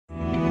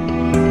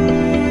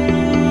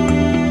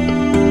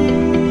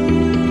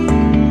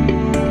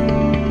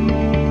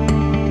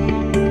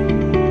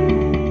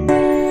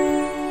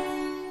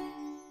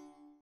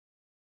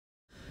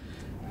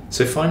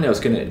So finally, I was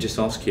going to just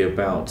ask you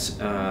about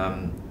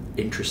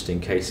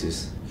interesting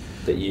cases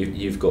that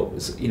you've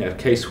got. You know, a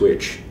case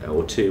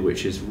or two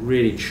which has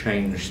really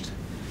changed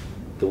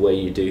the way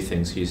you do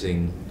things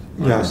using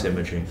IVUS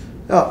imaging.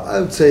 I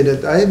would say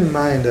that I have in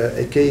mind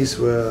a case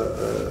where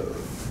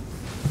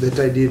that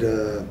I did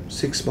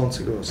 6 months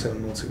ago,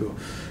 7 months ago.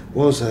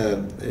 Was a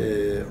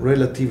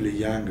relatively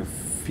young,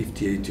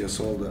 58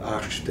 years old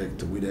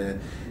architect with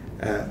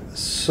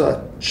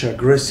such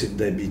aggressive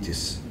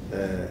diabetes,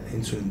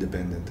 insulin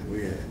dependent.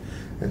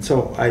 And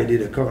so I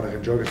did a coronary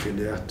angiography.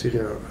 The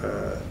arterial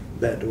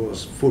bed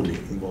was fully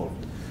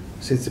involved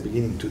since the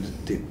beginning to the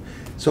tip.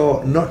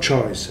 So no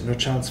choice, no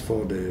chance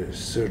for the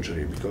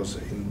surgery, because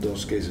in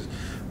those cases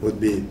would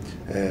be,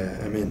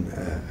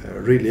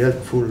 really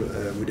helpful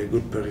with a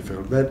good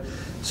peripheral bed.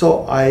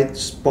 So I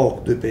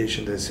spoke to the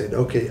patient and said,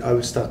 okay, I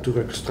will start to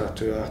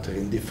reconstruct your artery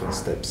in different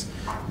steps,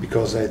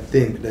 because I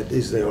think that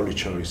is the only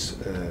choice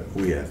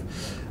we have.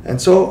 And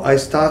so I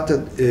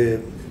started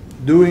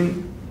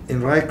doing in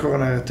right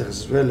coronary artery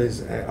as well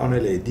as on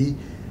LAD,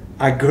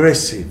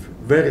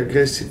 very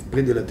aggressive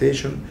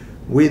predilatation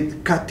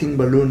with cutting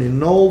balloon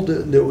in all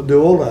the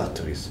whole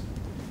arteries.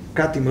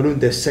 Cutting balloon,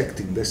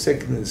 dissecting,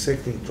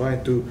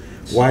 trying to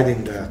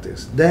widen the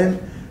arteries. Then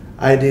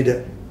I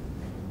did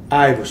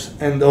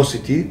IVUS and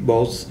OCT,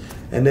 both,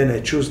 and then I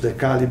chose the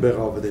caliber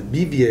of the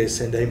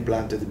BVS, and I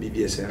implanted the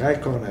BVS in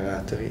right coronary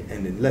artery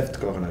and in left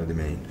coronary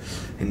domain,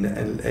 in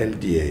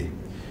LDA.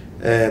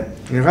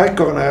 In right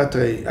coronary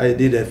artery, I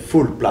did a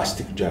full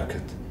plastic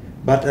jacket,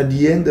 but at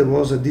the end there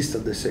was a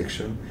distal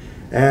dissection,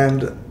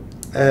 and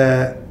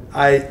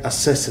I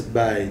assessed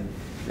by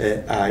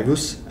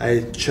IVUS.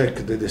 I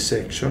checked the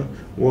dissection,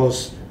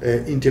 was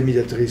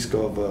intermediate risk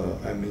of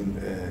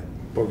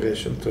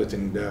progression,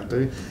 threatening the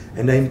artery,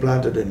 and I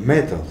implanted a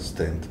metal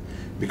stent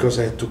because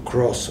I had to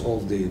cross all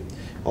the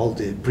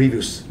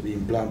previously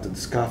implanted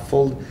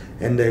scaffold,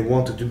 and I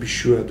wanted to be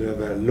sure to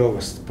have a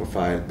lowest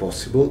profile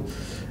possible.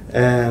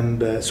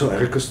 And so I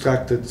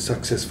reconstructed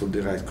successfully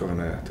the right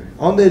coronary artery.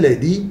 On the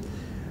LAD,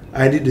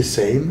 I did the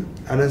same,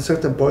 and at a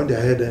certain point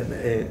I had an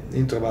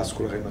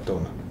intravascular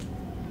hematoma.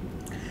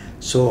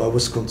 So I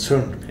was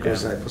concerned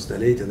because I was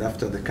dilated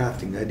after the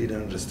cutting. I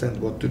didn't understand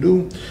what to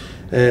do.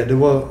 There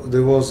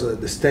was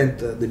the stent,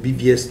 the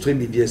BVS, 3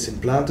 BVS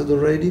implanted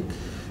already.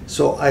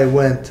 So I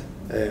went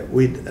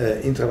with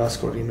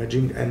intravascular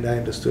imaging, and I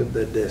understood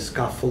that the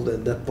scaffold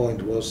at that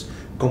point was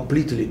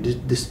completely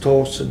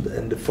distorted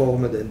and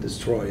deformed and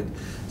destroyed.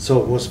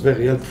 So it was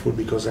very helpful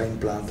because I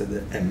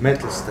implanted a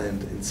metal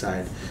stent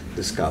inside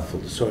the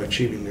scaffold, so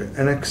achieving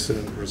an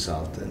excellent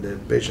result. And the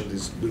patient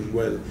is doing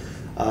well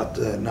at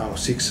now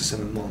 6 or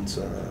 7 months,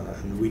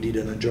 and we did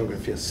an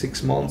angiography at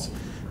 6 months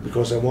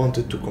because I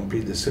wanted to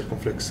complete the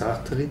circumflex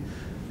artery,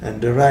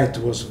 and the right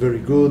was very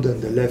good and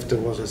the left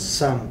was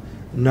some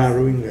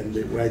narrowing, and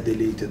the right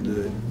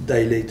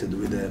dilated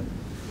with a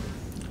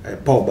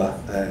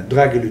POBA,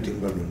 drug-eluting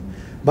balloon.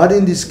 But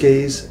in this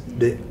case,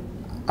 the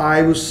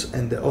IVUS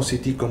and the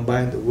OCT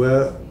combined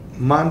were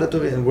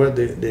mandatory and were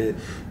the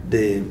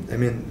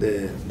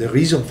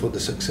reason for the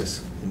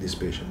success in this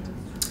patient.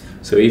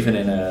 So even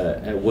in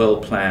a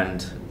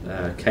well-planned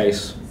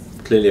case,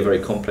 clearly a very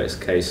complex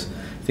case,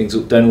 things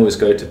don't always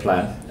go to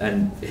plan.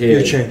 And here,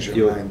 you change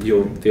your mind.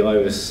 The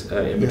IVUS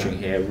imaging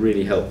here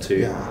really helped to.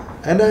 Yeah.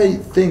 And I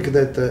think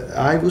that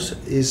IVUS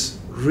is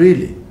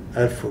really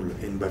helpful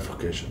in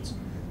bifurcations.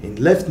 In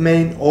left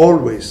main,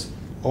 always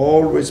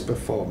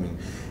performing.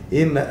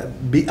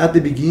 At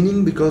the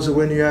beginning, because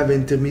when you have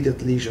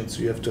intermediate lesions,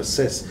 you have to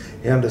assess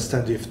and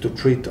understand if to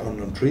treat or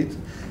not treat.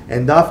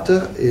 And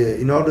after,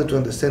 in order to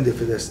understand if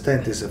the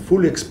stent is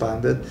fully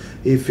expanded,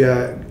 if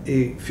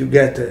you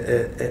get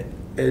a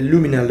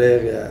luminal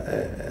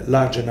area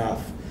large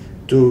enough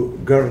to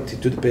guarantee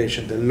to the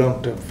patient a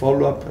long-term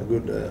follow-up, a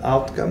good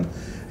outcome,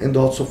 and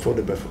also for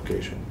the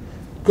bifurcation.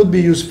 Could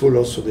be useful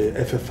also the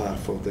FFR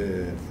for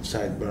the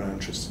side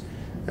branches.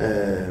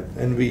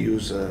 And we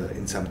use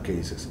in some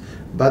cases.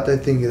 But I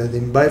think that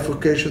in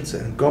bifurcations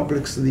and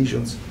complex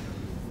lesions,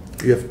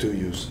 you have to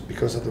use,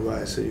 because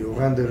otherwise you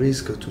run the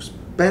risk of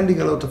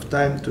spending a lot of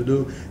time to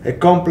do a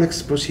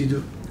complex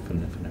procedure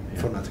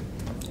for nothing.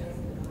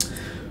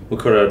 Well,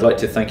 Corrado, I'd like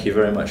to thank you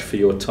very much for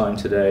your time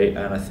today,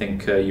 and I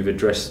think you've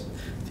addressed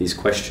these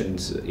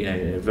questions,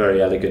 in a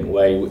very elegant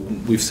way.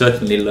 We've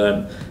certainly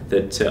learned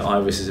that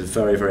IVUS is a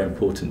very, very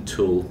important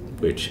tool,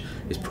 which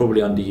is probably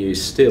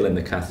underused still in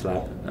the cath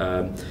lab.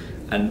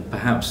 And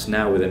perhaps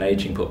now with an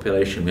aging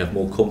population, we have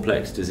more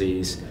complex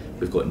disease.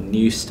 We've got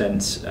new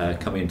stents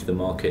coming into the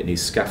market, new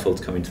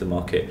scaffolds coming to the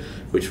market,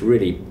 which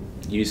really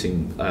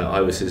using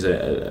IVUS is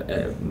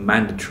a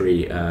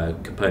mandatory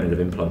component of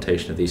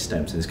implantation of these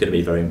stents, and it's going to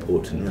be very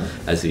important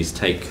as these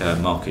take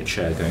market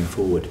share going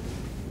forward.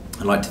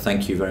 I'd like to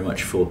thank you very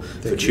much for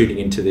tuning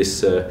into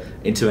this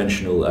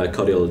interventional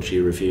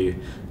cardiology review,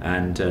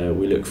 and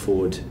we look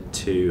forward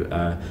to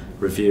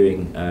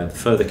reviewing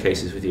further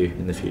cases with you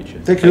in the future.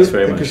 Thank you. Thanks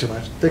very much. Thank you so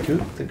much. Thank you.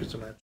 Thank you so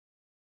much.